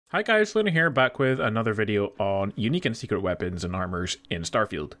Hi guys, Lunar here, back with another video on unique and secret weapons and armors in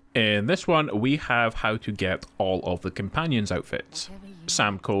Starfield. In this one, we have how to get all of the companions' outfits.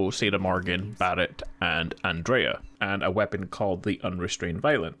 Coe Sarah Morgan, Barret, and Andreja, and a weapon called the Unrestrained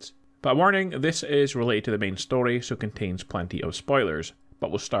Vengeance. But warning, this is related to the main story, so contains plenty of spoilers.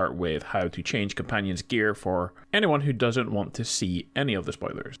 But we'll start with how to change companions' gear for anyone who doesn't want to see any of the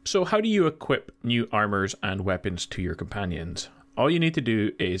spoilers. So how do you equip new armors and weapons to your companions? All you need to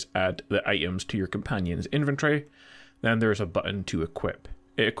do is add the items to your companion's inventory, then there's a button to equip.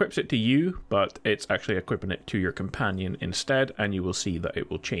 It equips it to you, but it's actually equipping it to your companion instead, and you will see that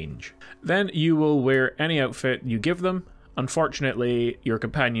it will change. Then you will wear any outfit you give them. Unfortunately, your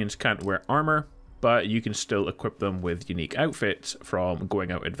companions can't wear armor, but you can still equip them with unique outfits, from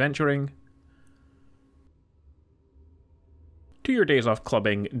going out adventuring, to your days off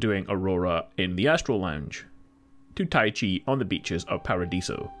clubbing doing Aurora in the Astral Lounge, to Tai Chi on the beaches of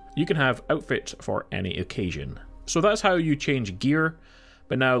Paradiso. You can have outfits for any occasion. So that's how you change gear,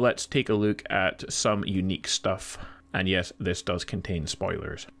 but now let's take a look at some unique stuff. And yes, this does contain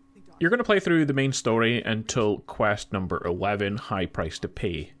spoilers. You're going to play through the main story until quest number 11, High Price to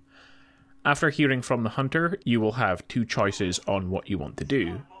Pay. After hearing from the hunter, you will have two choices on what you want to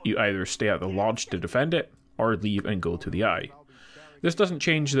do. You either stay at the lodge to defend it, or leave and go to the Eye. This doesn't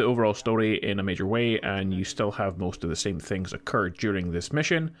change the overall story in a major way, and you still have most of the same things occur during this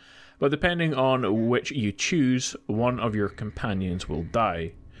mission, but depending on which you choose, one of your companions will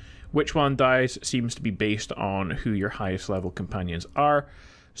die. Which one dies seems to be based on who your highest level companions are,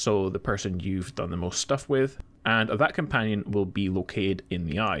 so the person you've done the most stuff with, and that companion will be located in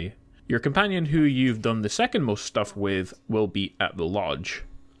the Eye. Your companion who you've done the second most stuff with will be at the lodge.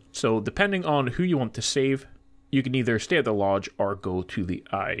 So depending on who you want to save, you can either stay at the lodge or go to the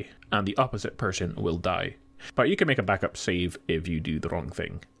Eye, and the opposite person will die. But you can make a backup save if you do the wrong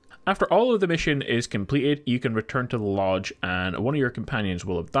thing. After all of the mission is completed, you can return to the lodge and one of your companions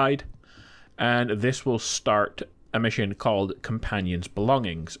will have died, and this will start a mission called Companion's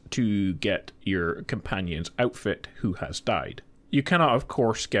Belongings to get your companion's outfit who has died. You cannot, of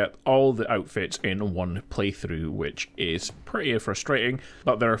course, get all the outfits in one playthrough, which is pretty frustrating,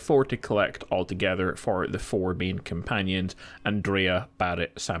 but there are 4 to collect altogether for the 4 main companions, Andreja,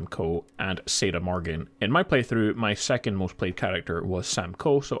 Barret, Coe, and Sarah Morgan. In my playthrough, my second most played character was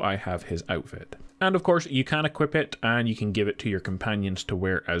Coe, so I have his outfit. And of course, you can equip it, and you can give it to your companions to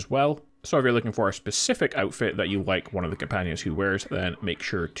wear as well. So if you're looking for a specific outfit that you like one of the companions who wears, then make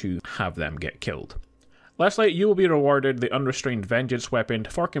sure to have them get killed. Lastly, you will be rewarded the Unrestrained Vengeance weapon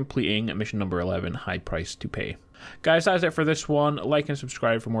for completing mission number 11, High Price to Pay. Guys, that's it for this one. Like and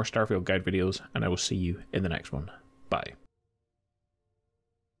subscribe for more Starfield guide videos, and I will see you in the next one. Bye.